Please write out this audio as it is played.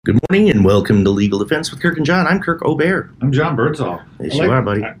Good morning and welcome to Legal Defense with Kirk and John. I'm Kirk O'Bear. I'm John Birdsall. Yes, you are,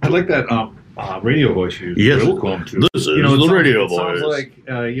 buddy. I like that radio voice you Yes. welcome to. This is the radio voice. It sounds like,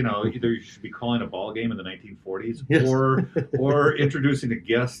 either you should be calling a ball game in the 1940s Yes. or introducing a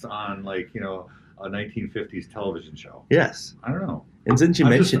guest on, a 1950s television show. Yes. I don't know. And since you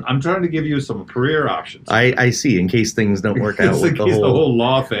mentioned... I'm trying to give you some career options. I see, in case things don't work out with the whole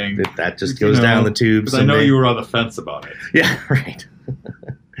law thing. That just goes down the tubes. Because I know you were on the fence about it. Yeah, right.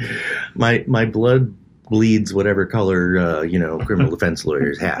 My blood bleeds whatever color, criminal defense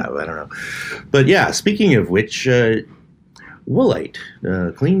lawyers have. I don't know. But yeah, speaking of which, Woolite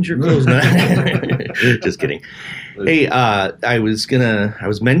cleans your clothes. Just kidding. Hey, I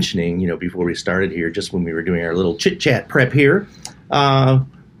was mentioning, before we started here, just when we were doing our little chit-chat prep here,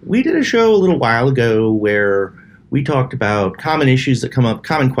 we did a show a little while ago where we talked about common issues that come up,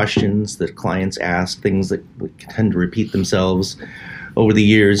 common questions that clients ask, things that tend to repeat themselves over the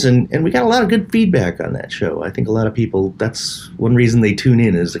years, and we got a lot of good feedback on that show. I think a lot of people, that's one reason they tune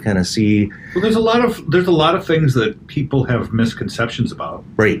in, is to kind of see. Well, there's a lot of things that people have misconceptions about,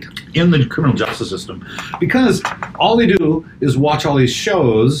 right, in the criminal justice system, because all they do is watch all these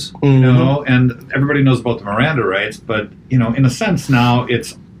shows, Mm-hmm. and everybody knows about the Miranda rights, but in a sense now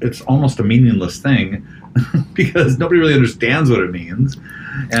it's almost a meaningless thing because nobody really understands what it means.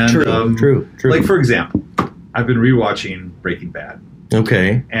 And True. Like, for example, I've been rewatching Breaking Bad.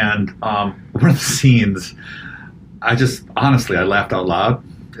 Okay. And one of the scenes, I laughed out loud.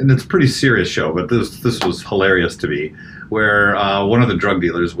 And it's a pretty serious show, but this was hilarious to me, where one of the drug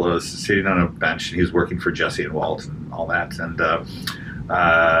dealers was sitting on a bench, and he was working for Jesse and Walt and all that.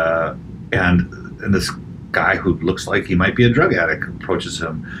 And this guy who looks like he might be a drug addict approaches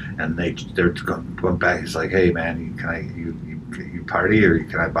him, and they're going back. He's like, "Hey, man, you party, or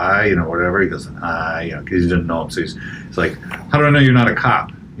can I buy, whatever?" He goes, because he didn't know him. So he's like, "How do I know you're not a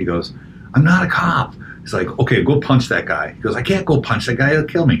cop?" He goes, "I'm not a cop." He's like, "Okay, go punch that guy." He goes, "I can't go punch that guy, he'll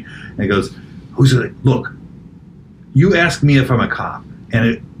kill me." And he goes, "Look, you ask me if I'm a cop,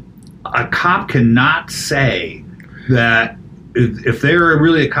 and a cop cannot say that if they're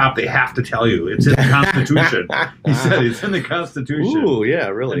really a cop, they have to tell you. It's in the Constitution." He said, "It's in the Constitution." Ooh, yeah,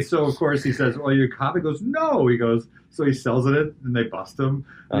 really. And so, of course, he says, "Well, you're a cop?" He goes, "No." He goes, so he sells it, and they bust him.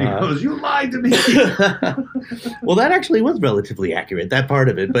 And he goes, "You lied to me." Well, that actually was relatively accurate, that part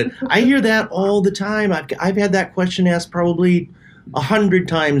of it. But I hear that all the time. I've had that question asked probably 100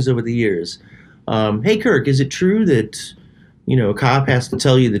 times over the years. Hey, Kirk, is it true that, a cop has to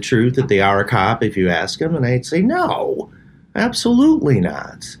tell you the truth, that they are a cop if you ask them? And I'd say, no, absolutely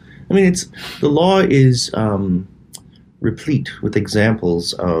not. I mean, the law is replete with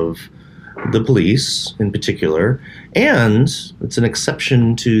examples of the police in particular, and it's an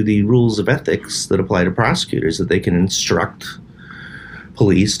exception to the rules of ethics that apply to prosecutors, that they can instruct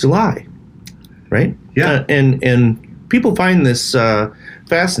police to lie, right? Yeah. And people find this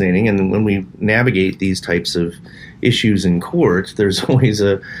fascinating, and when we navigate these types of issues in court, there's always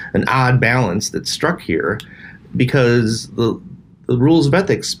an odd balance that's struck here, because the rules of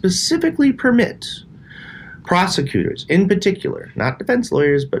ethics specifically permit prosecutors in particular, not defense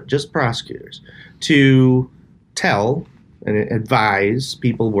lawyers, but just prosecutors, to tell and advise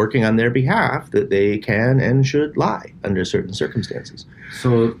people working on their behalf that they can and should lie under certain circumstances.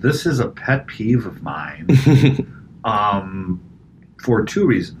 So this is a pet peeve of mine for two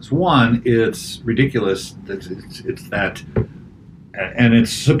reasons. One, it's ridiculous that it's that, and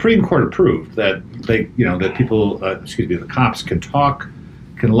it's Supreme Court approved, that that people, the cops can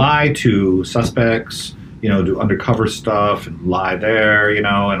lie to suspects, do undercover stuff and lie there, and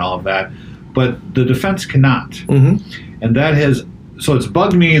all of that. But the defense cannot. Mm-hmm. And so it's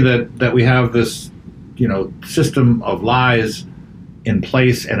bugged me that we have this, system of lies in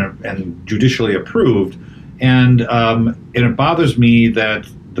place and judicially approved. And it bothers me that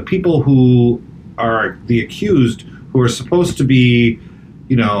the people who are the accused, who are supposed to be,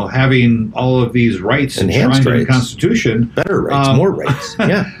 having all of these rights enshrined in the Constitution. Better rights, more rights,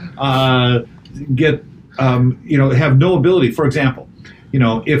 yeah. Have no ability. For example,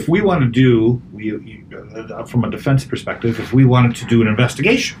 if we want to do, from a defense perspective, if we wanted to do an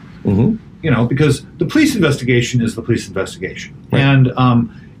investigation, mm-hmm. Because the police investigation is the police investigation,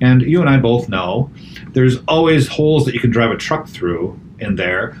 right. And you and I both know there's always holes that you can drive a truck through in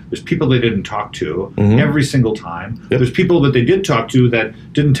there. There's people they didn't talk to mm-hmm. every single time. Yep. There's people that they did talk to that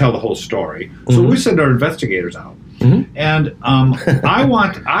didn't tell the whole story. Mm-hmm. So we send our investigators out. Mm-hmm. And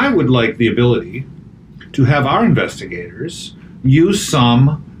I would like the ability to have our investigators use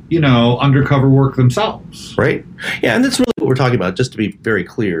some, undercover work themselves. Right. Yeah, and that's really what we're talking about, just to be very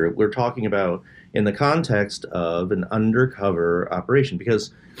clear. We're talking about in the context of an undercover operation.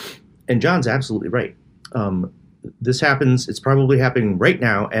 Because, and John's absolutely right. This happens, it's probably happening right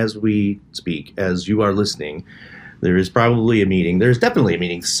now as we speak, as you are listening. There is probably a meeting. There's definitely a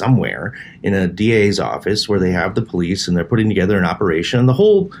meeting somewhere in a DA's office where they have the police and they're putting together an operation. And the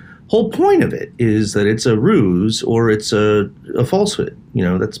whole point of it is that it's a ruse or it's a falsehood. You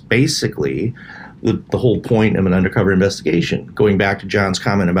know, that's basically the whole point of an undercover investigation. Going back to John's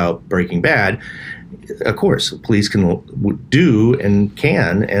comment about Breaking Bad, of course, police can do and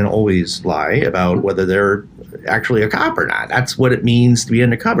can and always lie about whether they're actually a cop or not. That's what it means to be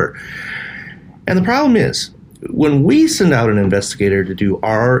undercover. And the problem is, when we send out an investigator to do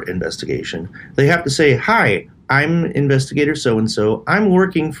our investigation, they have to say, "Hi, I'm investigator so-and-so. I'm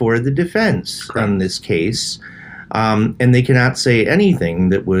working for the defense on this case." And they cannot say anything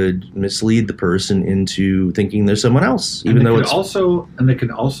that would mislead the person into thinking there's someone else, even though it's and they can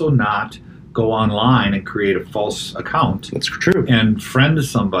also not go online and create a false account. That's true. And friend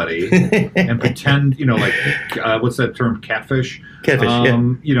somebody and pretend, like what's that term? Catfish. Catfish.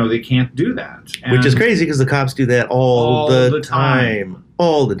 Yeah. They can't do that. Which is crazy because the cops do that all the time.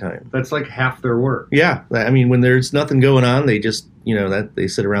 All the time. That's like half their work. Yeah. I mean, when there's nothing going on, they just, they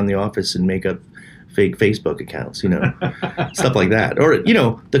sit around the office and make up fake Facebook accounts, stuff like that. Or,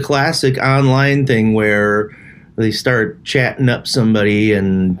 the classic online thing where they start chatting up somebody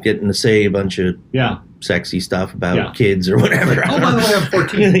and getting to say a bunch of sexy stuff about kids or whatever. Oh, by the way, I'm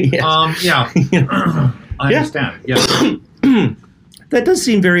 14. I understand. Yeah. That does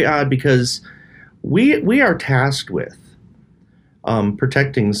seem very odd because we are tasked with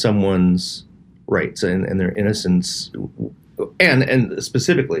protecting someone's rights and their innocence, and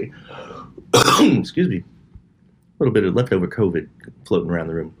specifically, excuse me, a little bit of leftover COVID floating around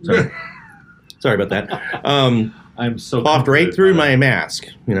the room. Sorry about that. I'm so coughed right through my mask,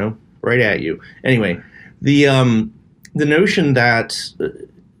 right at you. Anyway, the notion that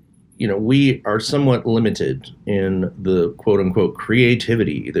we are somewhat limited in the quote unquote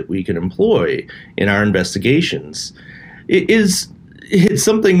creativity that we can employ in our investigations it's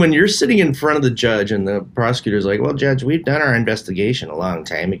something when you're sitting in front of the judge and the prosecutor's like, "Well, Judge, we've done our investigation a long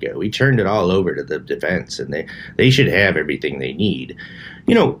time ago. We turned it all over to the defense and they should have everything they need."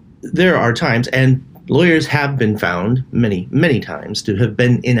 There are times, and lawyers have been found many, many times to have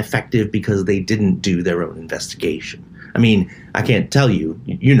been ineffective because they didn't do their own investigation. I mean, I can't tell you,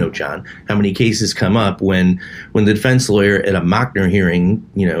 John, how many cases come up when the defense lawyer at a Mockner hearing,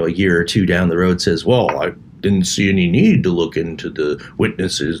 a year or two down the road says, "Well, I didn't see any need to look into the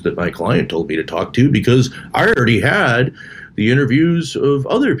witnesses that my client told me to talk to because I already had the interviews of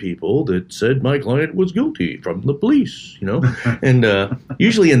other people that said my client was guilty from the police," and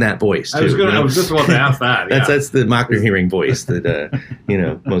usually in that voice, too. I was just about to ask that. That's the Mockner hearing voice that,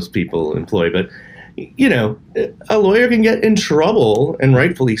 most people employ. But, a lawyer can get in trouble, and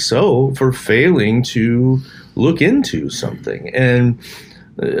rightfully so, for failing to look into something. And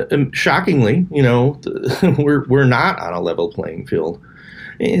shockingly, we're not on a level playing field.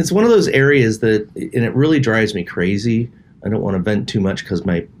 It's one of those areas that, and it really drives me crazy. I don't want to vent too much because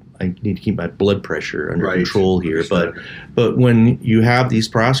I need to keep my blood pressure under control here. But when you have these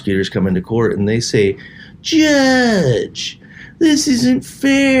prosecutors come into court and they say, "Judge, this isn't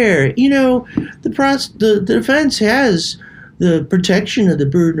fair. The defense has the protection of the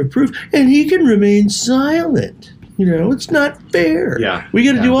burden of proof, and he can remain silent. It's not fair. Yeah, we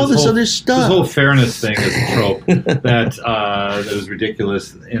got to do all this other stuff." This whole fairness thing is a trope that is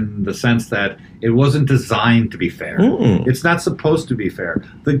ridiculous in the sense that it wasn't designed to be fair. It's not supposed to be fair.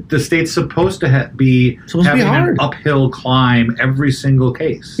 The state's supposed to be having an uphill climb every single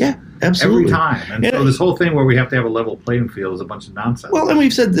case. Yeah, absolutely. Every time. And so this whole thing where we have to have a level playing field is a bunch of nonsense. Well, and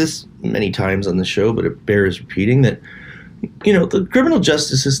we've said this many times on the show, but it bears repeating that the criminal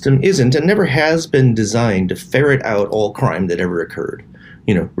justice system isn't and never has been designed to ferret out all crime that ever occurred,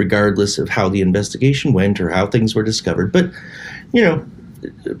 regardless of how the investigation went or how things were discovered. But,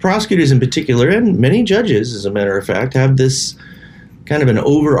 prosecutors in particular, and many judges, as a matter of fact, have this kind of an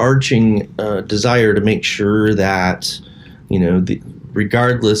overarching desire to make sure that,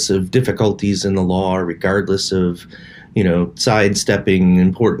 regardless of difficulties in the law, regardless of sidestepping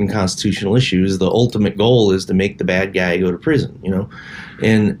important constitutional issues, the ultimate goal is to make the bad guy go to prison,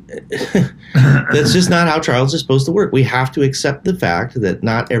 and that's just not how trials are supposed to work. We have to accept the fact that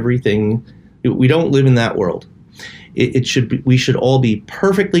not everything, we don't live in that world. We should all be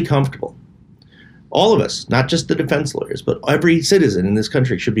perfectly comfortable. All of us, not just the defense lawyers, but every citizen in this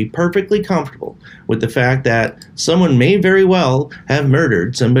country should be perfectly comfortable with the fact that someone may very well have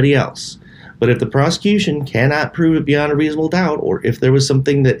murdered somebody else. But if the prosecution cannot prove it beyond a reasonable doubt, or if there was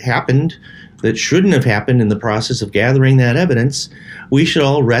something that happened that shouldn't have happened in the process of gathering that evidence, we should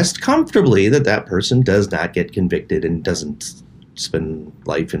all rest comfortably that that person does not get convicted and doesn't spend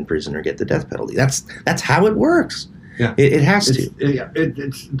life in prison or get the death penalty. That's how it works. Yeah. It has to.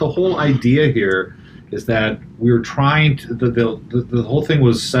 It's the whole idea here is that we were trying to, the whole thing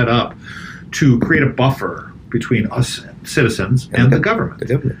was set up to create a buffer between us citizens and the government. The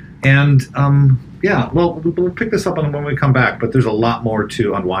government. And we'll pick this up on when we come back, but there's a lot more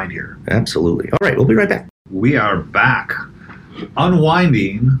to unwind here. Absolutely. All right, we'll be right back. We are back.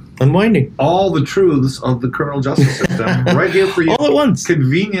 Unwinding all the truths of the criminal justice system right here for you all at once.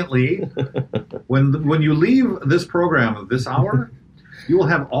 Conveniently, when you leave this program this hour, you will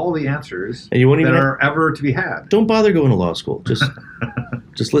have all the answers and you won't even are ever to be had. Don't bother going to law school.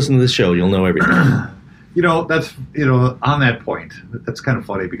 Just listen to this show. You'll know everything. That's on that point. That's kind of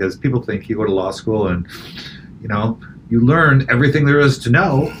funny because people think you go to law school and you learn everything there is to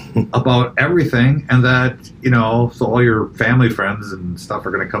know about everything, and that, so all your family friends and stuff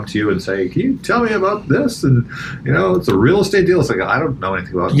are going to come to you and say, can you tell me about this? And, it's a real estate deal. It's like, I don't know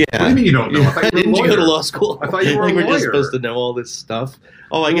anything about it. Yeah. What do you mean you don't know? I thought you were Didn't a lawyer. you go to law school? I thought you were a lawyer. We're just supposed to know all this stuff.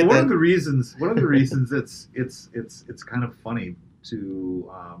 Oh, I get one that. Of the reasons it's kind of funny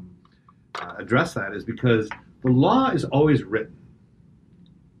to address that is because the law is always written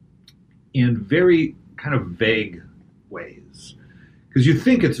in very kind of vague ways, because you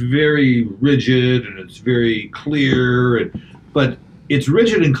think it's very rigid and it's very clear, but it's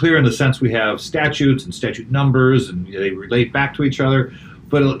rigid and clear in the sense we have statutes and statute numbers and they relate back to each other,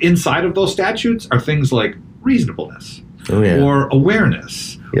 but inside of those statutes are things like reasonableness or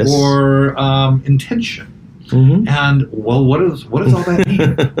awareness or intention. Mm-hmm. And what does all that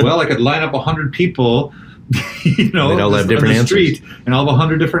mean? Well, I could line up 100 people they all have different on the answers. street and I'll have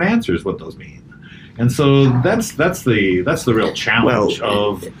 100 different answers what those mean. And so that's the real challenge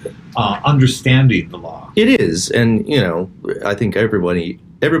of understanding the law. It is, and I think everybody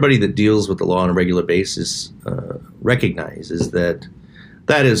that deals with the law on a regular basis recognizes that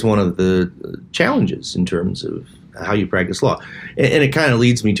is one of the challenges in terms of how you practice law. And it kind of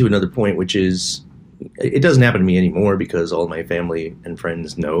leads me to another point, which is it doesn't happen to me anymore because all my family and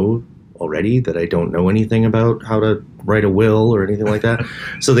friends know already that I don't know anything about how to write a will or anything like that.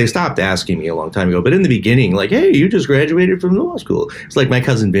 So they stopped asking me a long time ago. But in the beginning, like, hey, you just graduated from law school. It's like my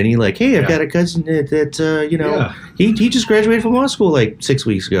cousin Vinny, like, hey, I've got a cousin that he just graduated from law school like 6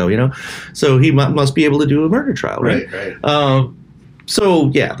 weeks ago, So he must be able to do a murder trial, right? Right. So,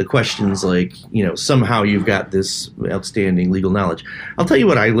 the question's like, somehow you've got this outstanding legal knowledge. I'll tell you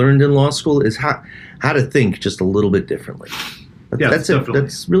what I learned in law school is how to think just a little bit differently. That's it.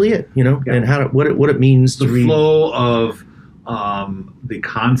 That's really it, and what it means to read. The flow of the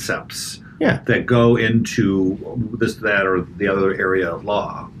concepts that go into this, that, or the other area of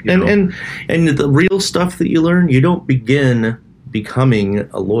law. And the real stuff that you learn, you don't begin becoming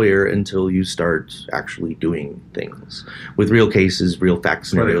a lawyer until you start actually doing things with real cases, real facts,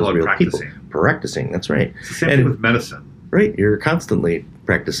 scenarios, real people. Practicing, that's right. It's the same thing with medicine. Right, you're constantly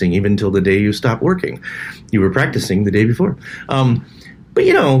practicing even until the day you stop working. You were practicing the day before. But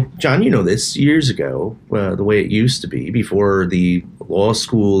John, this years ago, the way it used to be before the law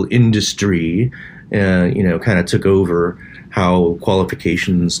school industry, kind of took over how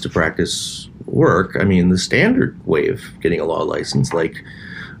qualifications to practice work. I mean, the standard way of getting a law license, like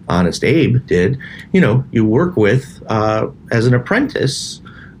Honest Abe did, you work with as an apprentice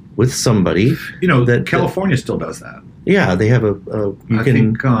with somebody. California still does that. Yeah, they have I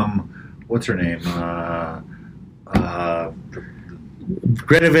think what's her name?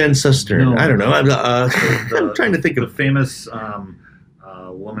 Greta Van Susteren. No, I don't know. I'm trying to think of the famous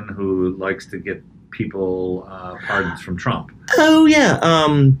woman who likes to get people pardons from Trump. Oh yeah,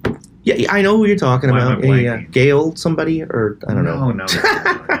 I know who you're talking about. Gail somebody, or I don't know. No.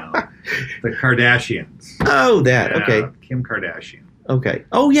 The Kardashians. Oh, that okay. Kim Kardashian. Okay.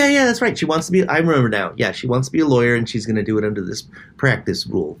 Oh yeah, that's right. She wants to be. I remember now. Yeah, she wants to be a lawyer, and she's going to do it under this practice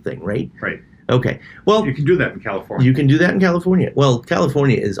rule thing, right? Right. Okay. Well, you can do that in California. You can do that in California. Well,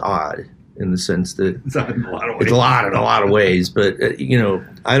 California is odd in the sense that it's odd in a lot of ways. It's odd in a lot of ways, but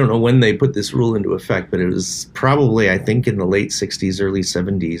I don't know when they put this rule into effect, but it was probably, I think, in the late 60s, early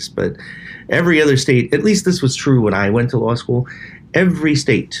 70s. But every other state, at least this was true when I went to law school, every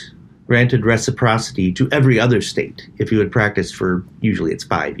state granted reciprocity to every other state if you had practiced for, usually it's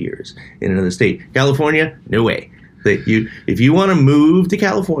 5 years in another state. California, no way. That if you want to move to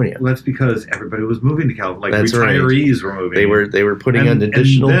California, Well, that's because everybody was moving to California. Like That's right. retirees were moving. they were putting an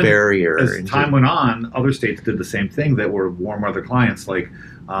additional then barrier. As time went on, other states did the same thing that were warm weather clients, like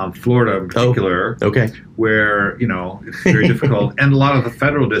Florida in particular, Okay. where it's very difficult, and a lot of the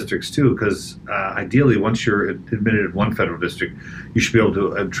federal districts too, because ideally, once you're admitted in one federal district, you should be able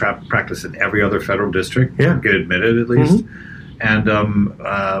to practice in every other federal district. Yeah. Get admitted at least, and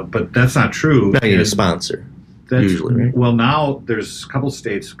but that's not true. Now you need a And sponsor. that's, usually, right? Well, now there's a couple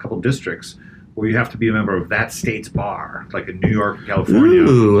states, a couple districts where you have to be a member of that state's bar, like in New York and California.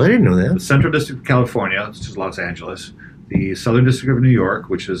 Ooh, I didn't know The that. Central District of California, which is Los Angeles, the Southern District of New York,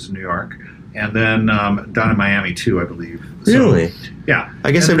 which is New York, and then down in Miami too, I believe. So, Really? yeah.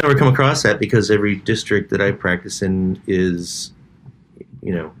 I guess And- I've never come across that because every district that I practice in is,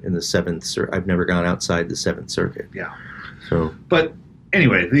 in the Seventh Circuit. I've never gone outside the Seventh Circuit. Yeah. So But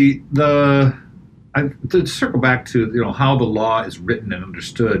anyway, to circle back to how the law is written and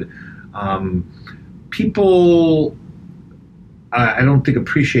understood, people I don't think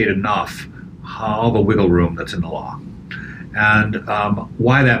appreciate enough all the wiggle room that's in the law, and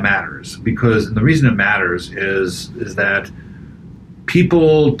why that matters. Because the reason it matters is that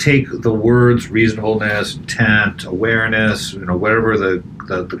people take the words reasonableness, intent, awareness, whatever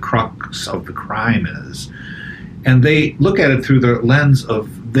the crux of the crime is, and they look at it through the lens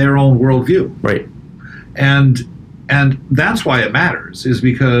of their own worldview. right. And that's why it matters, is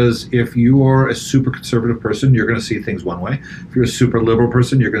because if you're a super conservative person, you're going to see things one way. If you're a super liberal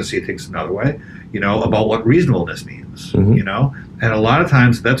person, you're going to see things another way, about what reasonableness means, Mhm. And a lot of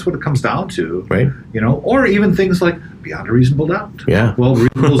times that's what it comes down to, Right. or even things like beyond a reasonable doubt. Yeah. Well,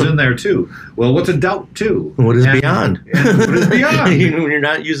 reasonable's in there too. Well, what's a doubt too? What is And- beyond? and what is beyond? When you're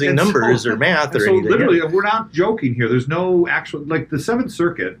not using And numbers so- or math and or so anything. literally, we're not joking here. There's no actual, like the Seventh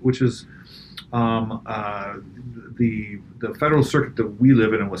Circuit, which is the federal circuit that we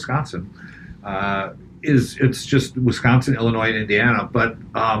live in Wisconsin. It's just Wisconsin, Illinois, and Indiana. But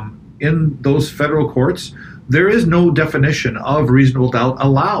in those federal courts, there is no definition of reasonable doubt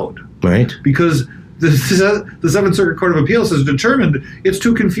allowed, Right. because the Seventh Circuit Court of Appeals has determined it's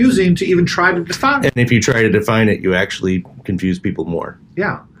too confusing to even try to define. And if you try to define it, you actually confuse people more.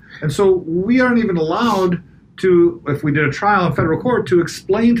 Yeah. And so we aren't even allowed to, if we did a trial in federal court, to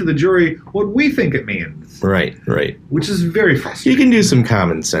explain to the jury what we think it means, Right. Right. which is very You frustrating. can do some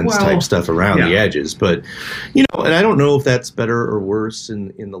common sense Well, type stuff around the yeah. edges, but and I don't know if that's better or worse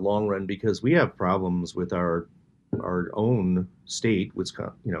in the long run, because we have problems with our own state,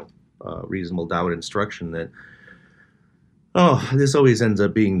 reasonable doubt instruction. That this always ends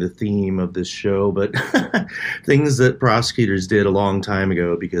up being the theme of this show, but things that prosecutors did a long time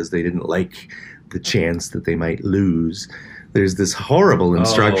ago because they didn't like the chance that they might lose. There's this horrible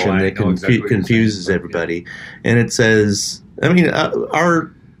instruction I that know exactly what you're confuses saying. everybody. And it says,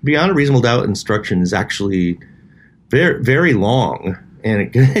 our beyond a reasonable doubt instruction is actually very, very long. And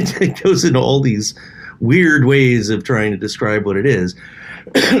it goes into all these weird ways of trying to describe what it is.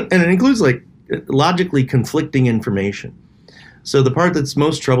 And it includes logically conflicting information. So the part that's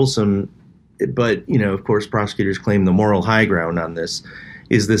most troublesome, but, of course, prosecutors claim the moral high ground on this,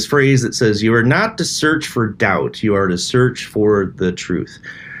 is this phrase that says, you are not to search for doubt, you are to search for the truth.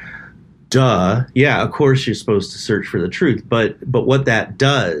 Duh. Yeah, of course you're supposed to search for the truth. But what that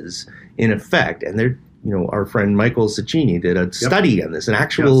does, in effect, and there, our friend Michael Ciccini did a study on this, an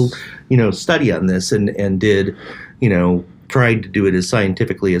actual, study on this, and did, tried to do it as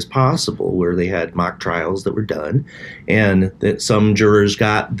scientifically as possible, where they had mock trials that were done, and that some jurors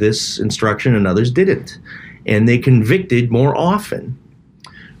got this instruction and others didn't. And they convicted more often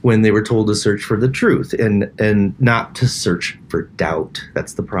when they were told to search for the truth and not to search for doubt.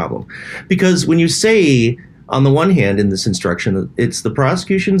 That's the problem. Because when you say, on the one hand, in this instruction, it's the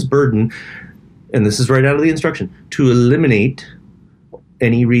prosecution's burden, and this is right out of the instruction, to eliminate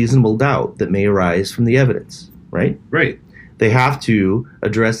any reasonable doubt that may arise from the evidence, right? Right. They have to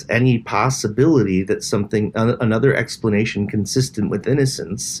address any possibility that another explanation consistent with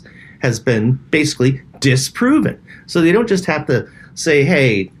innocence has been basically disproven. So they don't just have to say,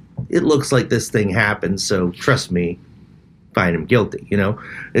 hey, it looks like this thing happened, so trust me, find him guilty.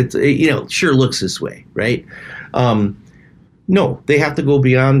 It sure looks this way, right? No, they have to go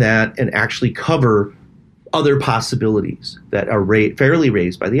beyond that and actually cover other possibilities that are fairly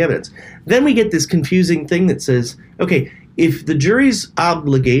raised by the evidence. Then we get this confusing thing that says, okay, if the jury's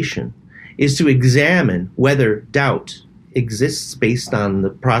obligation is to examine whether doubt exists based on the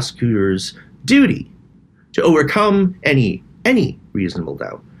prosecutor's duty to overcome any reasonable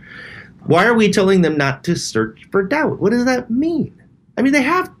doubt, why are we telling them not to search for doubt? What does that mean? I mean, they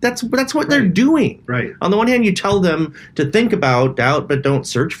have. That's what they're doing. Right. On the one hand, you tell them to think about doubt, but don't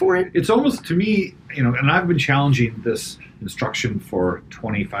search for it. It's almost, to me, and I've been challenging this instruction for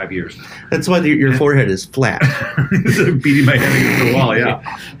 25 years now. That's why your forehead is flat. Beating my head against the wall, yeah.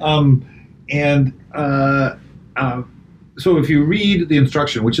 So if you read the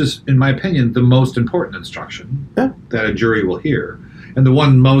instruction, which is, in my opinion, the most important instruction that a jury will hear, and the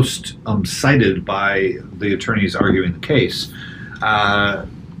one most cited by the attorneys arguing the case,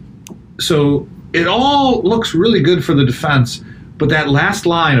 so it all looks really good for the defense, but that last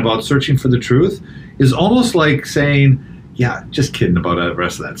line about searching for the truth is almost like saying, yeah, just kidding about the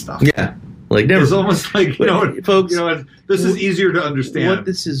rest of that stuff. Yeah. Like never. It's almost like, folks, this is easier to understand. What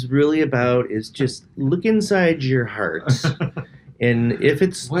this is really about is just look inside your heart. And if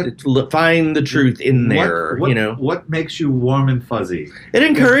it's find the truth in there, What makes you warm and fuzzy? It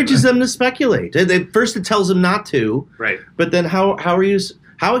encourages them to speculate. First, it tells them not to. Right. But then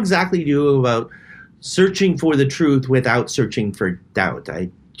how exactly do you go about searching for the truth without searching for doubt? I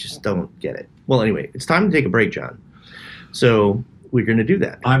just don't get it. Well, anyway, it's time to take a break, John. So we're going to do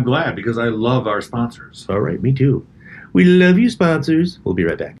that. I'm glad, because I love our sponsors. All right, me too. We love you, sponsors. We'll be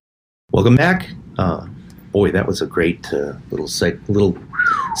right back. Welcome back. Boy, that was a great little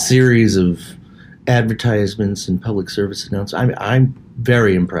series of advertisements and public service announcements. I'm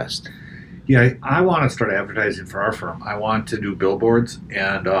very impressed. Yeah, I want to start advertising for our firm. I want to do billboards,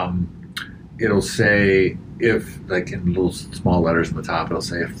 and it'll say, if, like in little small letters in the top, it'll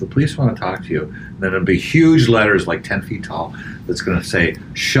say, if the police want to talk to you. And then it'll be huge letters, like 10 feet tall, that's going to say,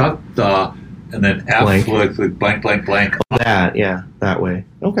 shut the, and then F, blank. Like blank, blank, blank. That way.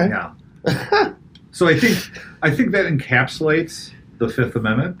 Okay. Yeah. So I think that encapsulates the Fifth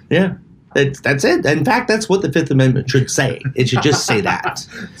Amendment. Yeah. That's it. In fact, that's what the Fifth Amendment should say. It should just say that.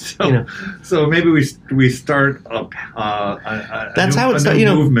 So maybe we start that's how it's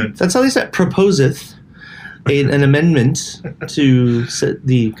movement. That's how they said proposeth an amendment to set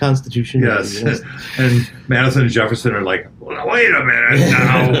the Constitution. Yes. And Madison and Jefferson are like, well, wait a minute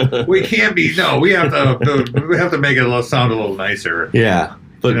now. We can't be. No, we have to make it sound a little nicer. Yeah.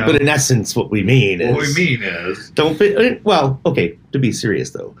 But in essence, what we mean is don't be, well, okay, to be serious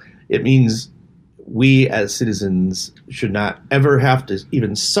though, it means we as citizens should not ever have to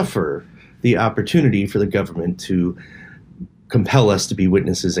even suffer the opportunity for the government to compel us to be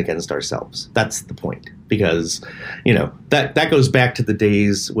witnesses against ourselves. That's the point. Because, that goes back to the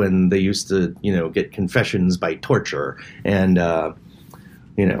days when they used to, get confessions by torture and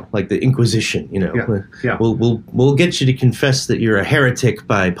like the Inquisition, Yeah. We'll get you to confess that you're a heretic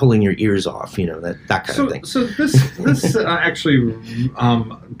by pulling your ears off, that kind of thing. So this actually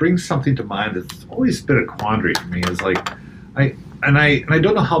brings something to mind that's always been a quandary for me. Is like, I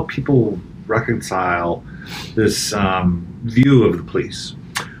don't know how people reconcile this view of the police.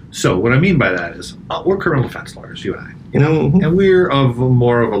 So what I mean by that is, we're criminal defense lawyers, you and I, Mm-hmm. and we're of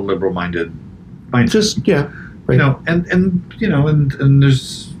more of a liberal-minded mindset. Right. And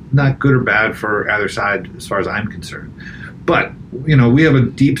there's not good or bad for either side as far as I'm concerned. But, we have a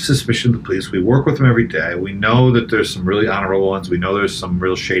deep suspicion of the police. We work with them every day. We know that there's some really honorable ones. We know there's some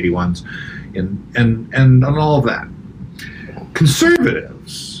real shady ones, and all of that.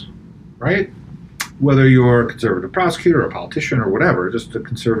 Conservatives, right? Whether you're a conservative prosecutor or a politician or whatever, just a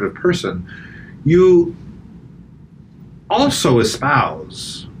conservative person, you also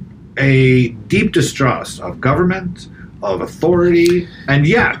espouse a deep distrust of government, of authority, and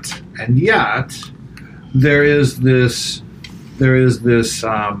yet there is this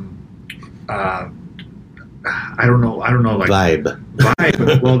I don't know, like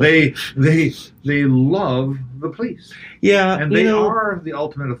vibe. Well, they love the police. Yeah, and they are the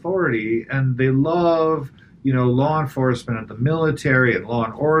ultimate authority, and they love law enforcement and the military and law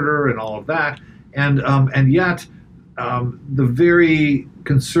and order and all of that, and yet the very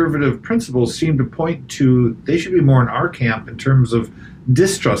conservative principles seem to point to they should be more in our camp in terms of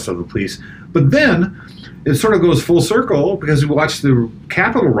distrust of the police. But then it sort of goes full circle, because we watch the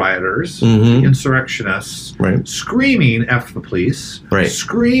Capitol rioters, the insurrectionists, screaming "F the police,"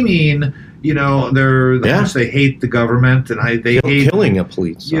 screaming, how much they hate the government, and they hate killing a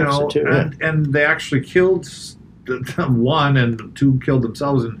police officer too. And they actually killed one, and two killed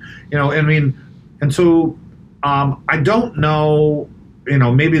themselves, and so I don't know.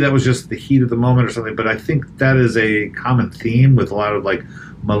 Maybe that was just the heat of the moment or something, but I think that is a common theme with a lot of like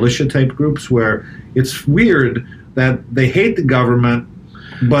militia type groups, where it's weird that they hate the government,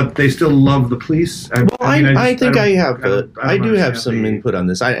 but they still love the police. I do have some input on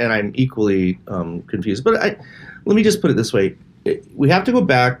this, and I'm equally confused. But let me just put it this way: we have to go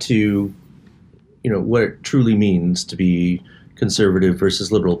back to what it truly means to be conservative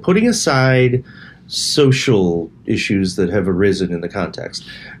versus liberal, putting aside social issues that have arisen in the context.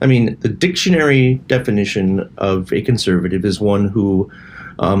 I mean, the dictionary definition of a conservative is one who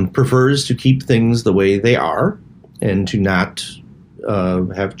prefers to keep things the way they are and to not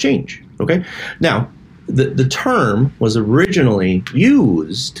have change. Okay? Now, the term was originally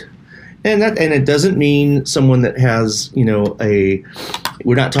used, and it doesn't mean someone that has,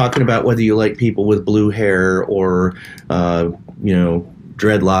 we're not talking about whether you like people with blue hair or,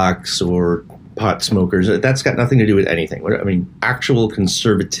 dreadlocks or pot smokers. That's got nothing to do with anything. I mean, actual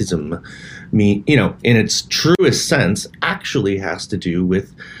conservatism, in its truest sense, actually has to do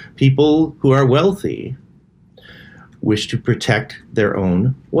with people who are wealthy wish to protect their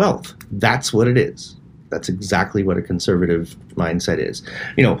own wealth. That's what it is. That's exactly what a conservative mindset is,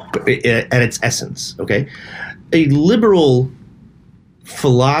 at its essence, okay? A liberal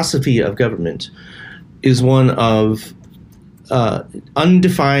philosophy of government is one of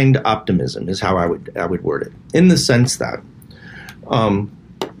undefined optimism, is how I would word it, in the sense that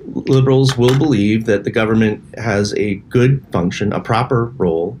liberals will believe that the government has a good function, a proper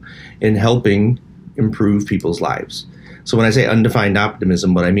role in helping improve people's lives. So when I say undefined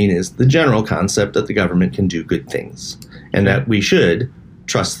optimism, what I mean is the general concept that the government can do good things and that we should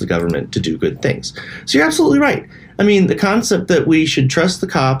trust the government to do good things. So you're absolutely right. I mean, the concept that we should trust the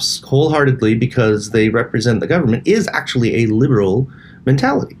cops wholeheartedly because they represent the government is actually a liberal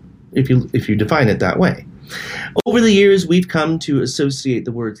mentality, if you define it that way. Over the years, we've come to associate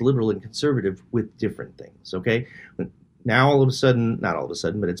the words liberal and conservative with different things, okay? Now, all of a sudden, not all of a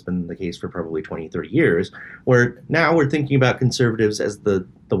sudden, but it's been the case for probably 20, 30 years, where now we're thinking about conservatives as the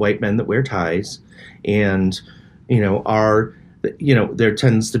white men that wear ties and, there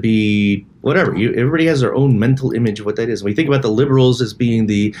tends to be whatever. Everybody has their own mental image of what that is. We think about the liberals as being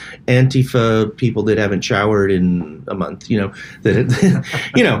the Antifa people that haven't showered in a month, that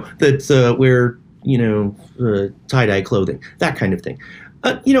wear, tie-dye clothing, that kind of thing.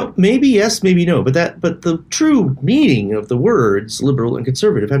 Maybe yes, maybe no, but the true meaning of the words liberal and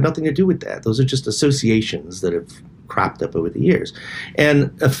conservative have nothing to do with that. Those are just associations that have cropped up over the years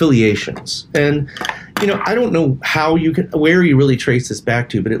and affiliations. And, I don't know where you really trace this back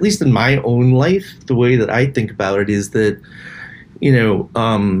to, but at least in my own life, the way that I think about it is that,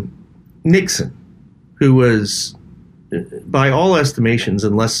 Nixon, who was, by all estimations,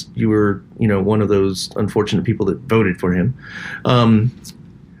 unless you were, one of those unfortunate people that voted for him, kind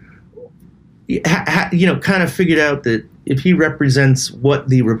of figured out that if he represents what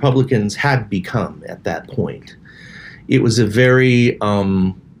the Republicans had become at that point, it was a very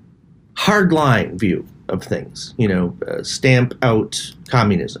hardline view of things. Stamp out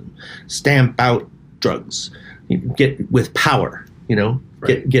communism, stamp out drugs, get with power.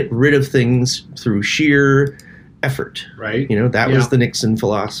 Right. Get rid of things through sheer effort. Right. That was the Nixon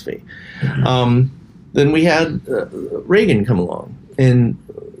philosophy. Then we had Reagan come along, and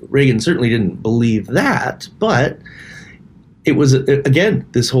Reagan certainly didn't believe that, but it was, again,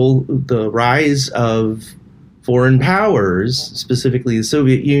 the rise of foreign powers, specifically the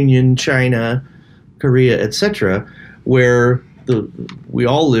Soviet Union, China, Korea, etc., where we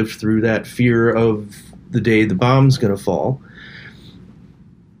all lived through that fear of the day the bomb's going to fall.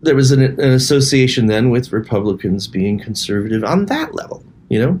 There was an association then with Republicans being conservative on that level,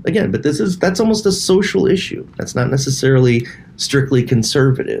 again, but that's almost a social issue. That's not necessarily strictly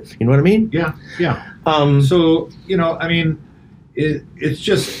conservative. You know what I mean? Yeah. So, it's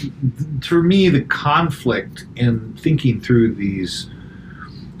just, for me, the conflict in thinking through these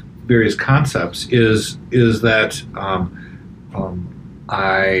various concepts is that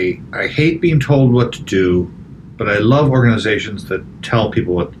I hate being told what to do, but I love organizations that tell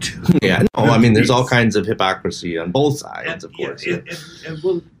people what to do. Yeah, no, there's all kinds of hypocrisy on both sides, of course.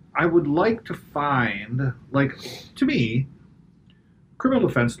 I would like to find, to me, criminal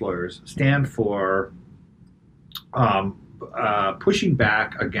defense lawyers stand for pushing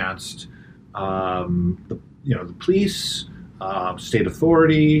back against the police, state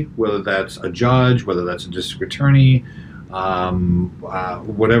authority, whether that's a judge, whether that's a district attorney,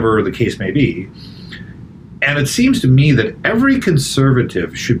 whatever the case may be. And it seems to me that every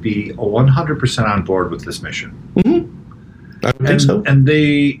conservative should be 100% on board with this mission. Mm-hmm. I think so. And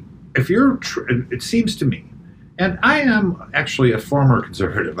it seems to me, and I am actually a former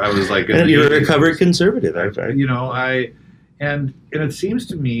conservative. I was and you're a recovered conservative. And it seems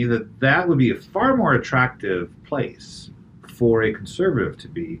to me that would be a far more attractive place for a conservative to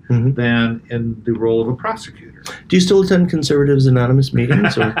be than in the role of a prosecutor. Do you still attend Conservatives Anonymous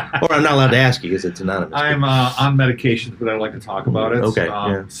meetings? Or I'm not allowed to ask you because it's anonymous. I'm on medications, but I like to talk about it. Okay.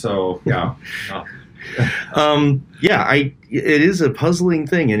 So, yeah. It is a puzzling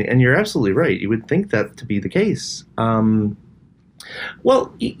thing, and you're absolutely right. You would think that to be the case.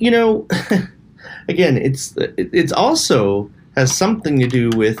 Again, it's also has something to do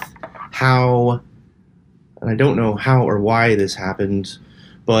with how, and I don't know how or why this happened,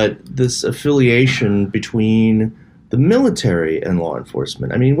 but this affiliation between the military and law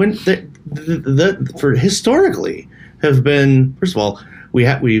enforcement. I mean, when for historically have been, first of all, we've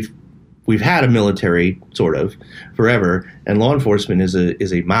had a military sort of forever, and law enforcement is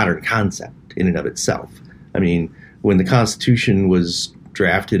a modern concept in and of itself. I mean, when the Constitution was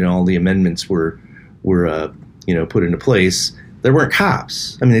drafted and all the amendments were put into place, there weren't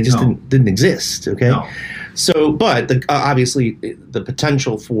cops. I mean, they just didn't exist. Okay. No. So, but obviously the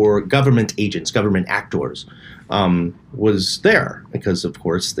potential for government agents, government actors, was there because, of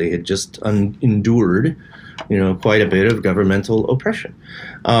course, they had just endured, quite a bit of governmental oppression.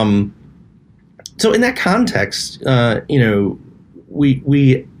 So, in that context,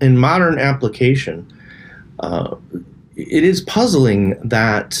 we in modern application, it is puzzling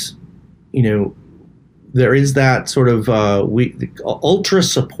that, there is that sort of ultra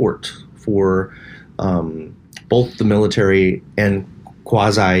support for both the military and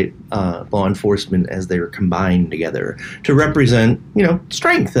quasi law enforcement as they were combined together to represent,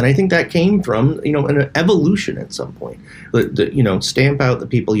 strength. And I think that came from, an evolution at some point. Stamp out the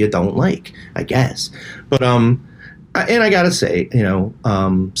people you don't like, I guess. But and I gotta say,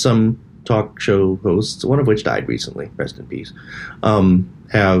 some talk show hosts, one of which died recently, rest in peace,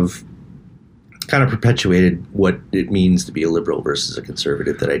 have kind of perpetuated what it means to be a liberal versus a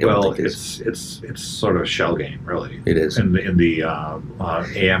conservative that I don't think is. It's sort of a shell game, really. It is. In the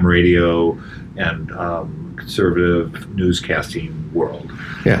AM radio and conservative newscasting world.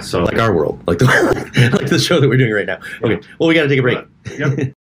 Yeah, so like our world, like the show that we're doing right now. Okay, well, we got to take a break.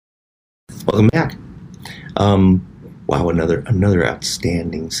 Yep. Welcome back. Wow, another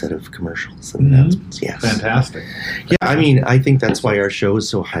outstanding set of commercials and announcements. Yes, fantastic. Yeah, I mean, I think that's why our show is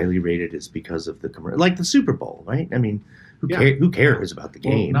so highly rated, is because of the commercial, like the Super Bowl, right? I mean, who cares about the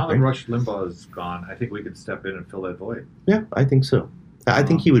game? Well, now right? that Rush Limbaugh is gone, I think we could step in and fill that void. Yeah, I think so. I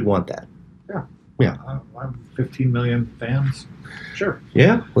think he would want that. Yeah. I'm 15 million fans. Sure.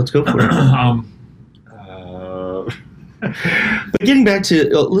 Yeah, let's go for it. But getting back to,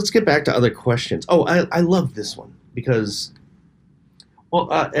 let's get back to other questions. Oh, I love this one. Because,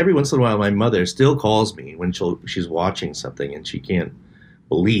 every once in a while, my mother still calls me when she's watching something and she can't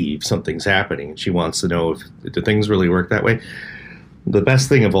believe something's happening, and she wants to know if do things really work that way. The best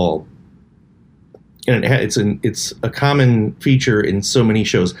thing of all, and it's a common feature in so many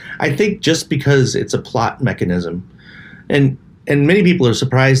shows. I think just because it's a plot mechanism, and many people are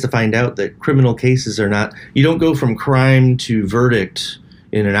surprised to find out that criminal cases are not. You don't go from crime to verdict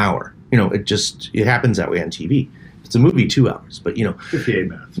in an hour. It happens that way on TV. It's a movie, 2 hours, but 58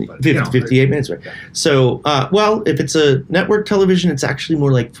 minutes. But, 58 minutes, right? Yeah. So, if it's a network television, it's actually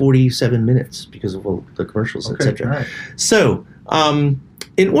more like 47 minutes because of the commercials, etc. Right. So,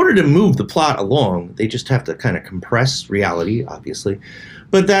 in order to move the plot along, they just have to kind of compress reality, obviously.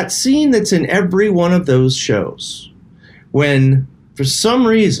 But that scene that's in every one of those shows, when for some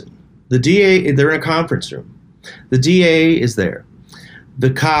reason the DA, they're in a conference room, the DA is there, the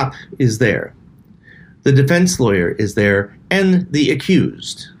cop is there, the defense lawyer is there, and the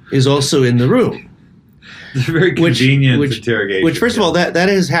accused is also in the room. It's a very convenient interrogation. Which, first of all, that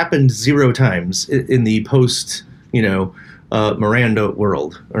has happened 0 times in the post, Miranda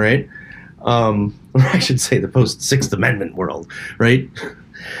world. All right, or I should say the post Sixth Amendment world. Right.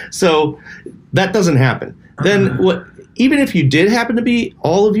 So that doesn't happen. Then what? Even if you did happen to be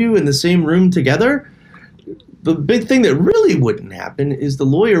all of you in the same room together, the big thing that really wouldn't happen is the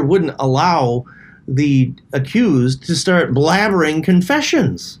lawyer wouldn't allow the accused to start blabbering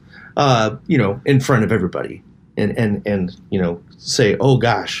confessions, in front of everybody, and say, "Oh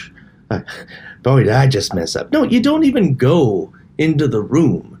gosh, boy, did I just mess up." No, you don't even go into the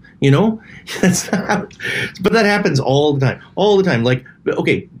room. That's not. But that happens all the time. Like,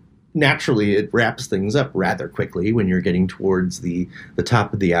 okay. Naturally, it wraps things up rather quickly when you're getting towards the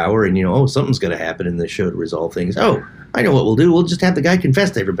top of the hour, and something's going to happen in the show to resolve things. Oh, I know what we'll do. We'll just have the guy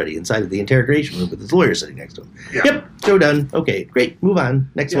confess to everybody inside of the interrogation room with his lawyer sitting next to him. Yeah. Yep, show done. Okay, great. Move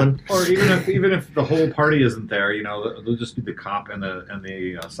on. Next one. Or even if the whole party isn't there, they'll just be the cop and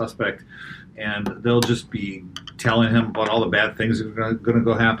the suspect, and they'll just be telling him about all the bad things that are going to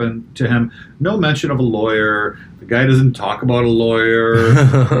go happen to him. No mention of a lawyer. The guy doesn't talk about a lawyer.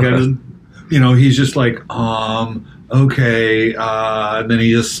 The guy doesn't, he's just like, okay, and then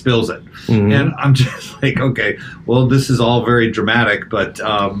he just spills it. Mm-hmm. And I'm just like, okay, well, this is all very dramatic, but,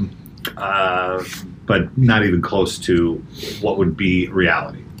 but not even close to what would be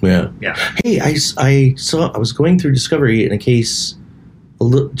reality. Yeah. Yeah. Hey, I was going through Discovery in a case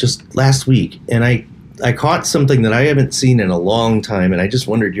just last week, and I caught something that I haven't seen in a long time, and I just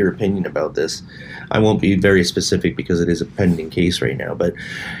wondered your opinion about this. I won't be very specific because it is a pending case right now, but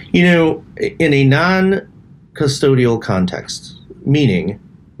in a non-custodial context, meaning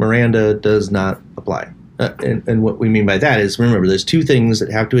Miranda does not apply. And what we mean by that is, remember, there's two things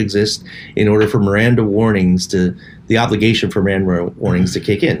that have to exist in order for the obligation for Miranda warnings to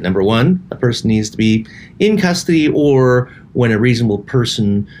kick in. Number one, a person needs to be in custody, or when a reasonable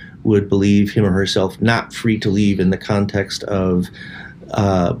person would believe him or herself not free to leave in the context of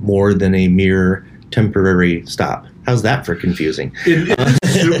more than a mere temporary stop. How's that for confusing? It is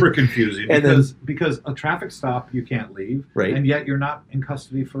super confusing because a traffic stop you can't leave, right? And yet you're not in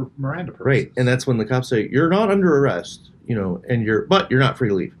custody for Miranda purposes, right? And that's when the cops say you're not under arrest, and you're not free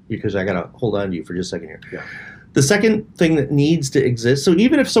to leave because I got to hold on to you for just a second here. Yeah. The second thing that needs to exist, so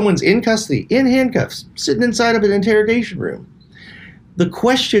even if someone's in custody, in handcuffs, sitting inside of an interrogation room, the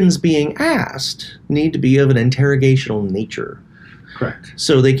questions being asked need to be of an interrogational nature. Correct.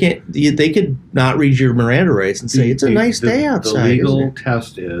 So they could not read your Miranda rights and say, it's a nice day outside. The legal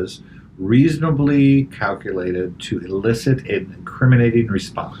test is reasonably calculated to elicit an incriminating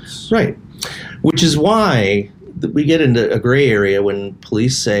response. Right. Which is why we get into a gray area when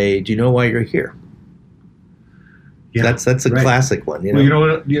police say, do you know why you're here? Yeah, that's a classic one. Well, you know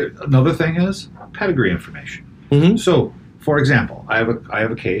what? Another thing is pedigree information. Mm-hmm. So, for example, I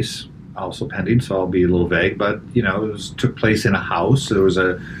have a case also pending, so I'll be a little vague. But it took place in a house. There was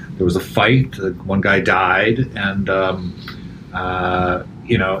a fight. One guy died, and and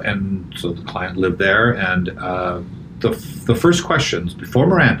so the client lived there. And the first questions before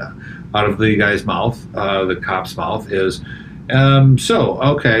Miranda, out of the guy's mouth, the cop's mouth, is,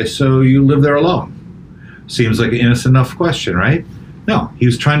 so you live there alone? Seems like an innocent enough question, right? No, he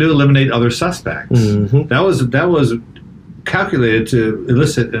was trying to eliminate other suspects. Mm-hmm. That was calculated to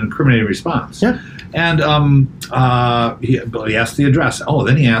elicit an incriminating response. Yeah. And he asked the address. Oh,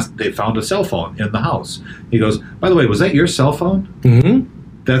 then they found a cell phone in the house. He goes, by the way, was that your cell phone? Mm-hmm.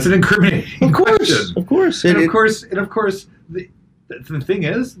 That's an incriminating question. Of course. And of course, the thing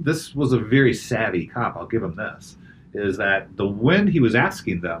is, this was a very savvy cop. I'll give him this, is that when he was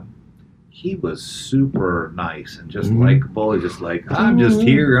asking them, he was super nice and just likable. Just like, I'm just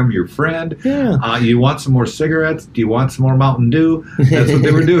here. I'm your friend. Yeah. You want some more cigarettes? Do you want some more Mountain Dew? That's what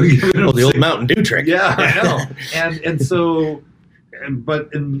they were doing. Well, the old Mountain Dew trick. Yeah, I know. And so,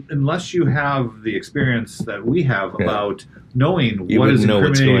 but unless you have the experience that we have about knowing what is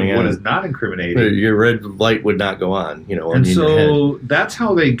incriminating, what is not incriminating, your red light would not go on. And so that's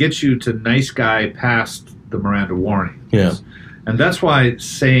how they get you to nice guy past the Miranda warnings. Yeah. And that's why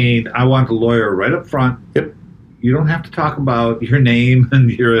saying, I want a lawyer right up front. Yep. You don't have to talk about your name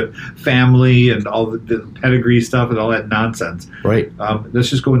and your family and all the pedigree stuff and all that nonsense. Right. That's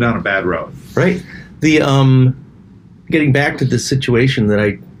just going down a bad road. Right. The getting back to the situation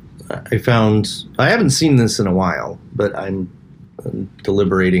that I found, I haven't seen this in a while, but I'm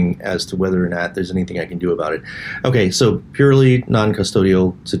deliberating as to whether or not there's anything I can do about it. Okay, so purely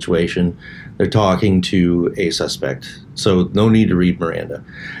non-custodial situation. They're talking to a suspect, so no need to read Miranda.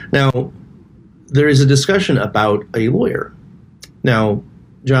 Now, there is a discussion about a lawyer. Now,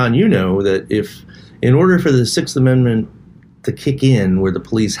 John, you know that in order for the Sixth Amendment to kick in, where the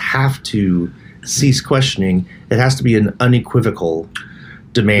police have to cease questioning, it has to be an unequivocal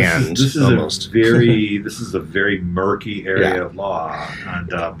demand. This is almost this is a very murky area of law.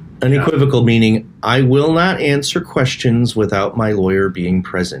 And, unequivocal meaning I will not answer questions without my lawyer being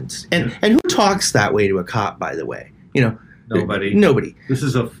present. And who talks that way to a cop, by the way? Nobody. This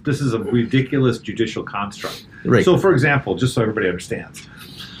is a ridiculous judicial construct. Right. So, for example, just so everybody understands,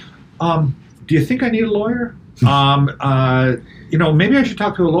 do you think I need a lawyer? Maybe I should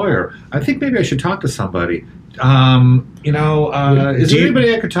talk to a lawyer. I think maybe I should talk to somebody. Is there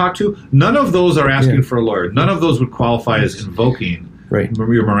anybody I could talk to? None of those are asking for a lawyer. None of those would qualify as invoking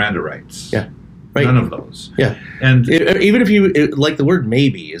your Miranda rights. Yeah. Right. None of those. Yeah. And even if the word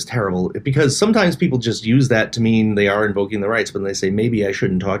maybe is terrible, because sometimes people just use that to mean they are invoking the rights when they say, maybe I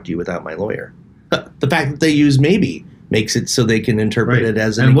shouldn't talk to you without my lawyer. The fact that they use maybe makes it so they can interpret it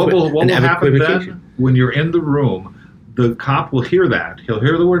as an what will happen then when you're in the room? the cop will hear that. He'll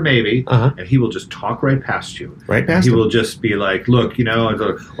hear the word maybe, Uh-huh. and he will just talk right past you. Right past He him. will just be like, look, or,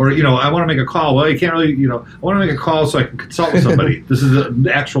 I want to make a call. Well, you can't really, I want to make a call so I can consult with somebody. This is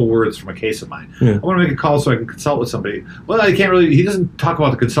the actual words from a case of mine. Yeah. I want to make a call so I can consult with somebody. Well, I can't really, he doesn't talk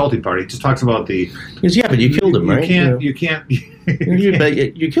about the consulting part. He just talks about the... Because, yeah, but you killed him, right? You can't...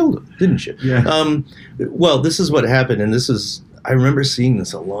 You killed him, didn't you? Yeah. Well, this is what happened, and I remember seeing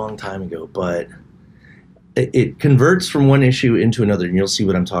this a long time ago, but it converts from one issue into another, and you'll see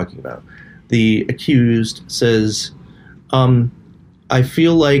what I'm talking about. The accused says, I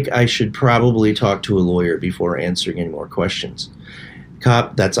feel like I should probably talk to a lawyer before answering any more questions.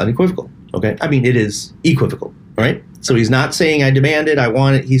 Cop, that's unequivocal, okay? I mean, it is equivocal, right? So he's not saying I demand it, I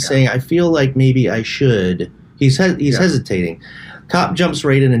want it. He's saying I feel like maybe I should. He's hesitating. Cop jumps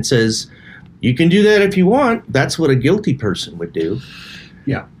right in and says, you can do that if you want. That's what a guilty person would do.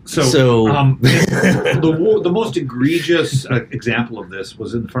 Yeah. So the most egregious example of this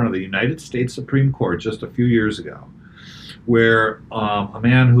was in front of the United States Supreme Court just a few years ago, where a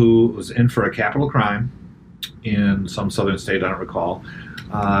man who was in for a capital crime in some southern state, I don't recall,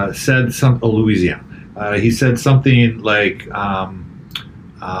 said Louisiana. He said something like, "I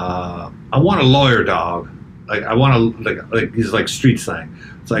want a lawyer, dog." Like I want to like he's like street slang.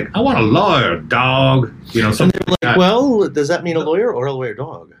 It's like I want a lawyer, dog. Something like that. Well, does that mean a lawyer or a lawyer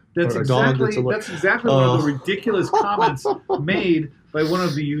dog? That's exactly one of the ridiculous comments made by one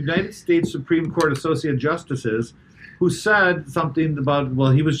of the United States Supreme Court Associate Justices, who said something about,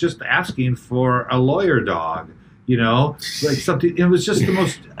 well, he was just asking for a lawyer dog. Like something. It was just the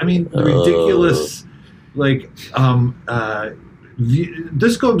most. I mean, ridiculous. This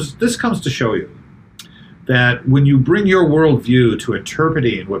comes to show you that when you bring your worldview to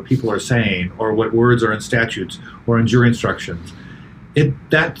interpreting what people are saying or what words are in statutes or in jury instructions,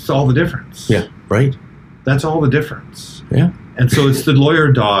 that's all the difference. Yeah, right. That's all the difference. Yeah. And so it's the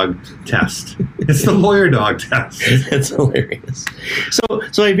lawyer dog test. It's the lawyer dog test. That's hilarious.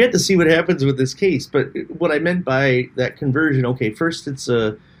 So I've yet to see what happens with this case, but what I meant by that conversion, okay, first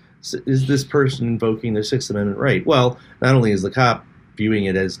is this person invoking their Sixth Amendment right? Well, not only is the cop viewing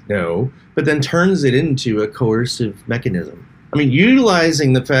it as no, but then turns it into a coercive mechanism. I mean,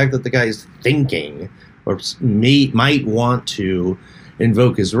 utilizing the fact that the guy is thinking or might want to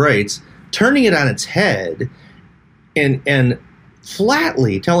invoke his rights, turning it on its head and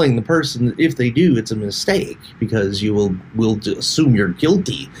flatly telling the person that if they do, it's a mistake because you will assume you're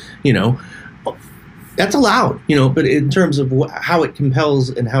guilty, That's allowed, but in terms of how it compels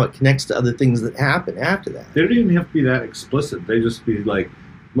and how it connects to other things that happen after that. They don't even have to be that explicit. They just be like,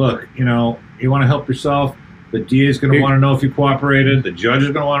 look, you want to help yourself. The DA is going to want to know if you cooperated. The judge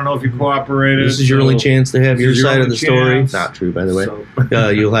is going to want to know if you cooperated. This is your only chance to have your side of the story. Not true, by the way. So.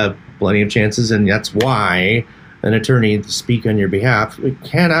 You'll have plenty of chances, and that's why an attorney to speak on your behalf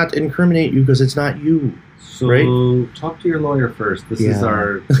cannot incriminate you because it's not you. So right? Talk to your lawyer first. This is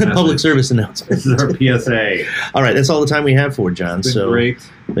our public service announcement. This is our PSA. All right, that's all the time we have for it, John. It's been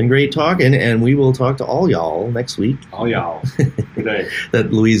great. Been great talking, and we will talk to all y'all next week. All y'all. Good day.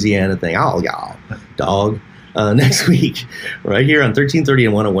 That Louisiana thing. All y'all. Dog. Next week, right here on 1330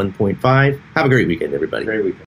 and 101.5. Have a great weekend, everybody. Great weekend.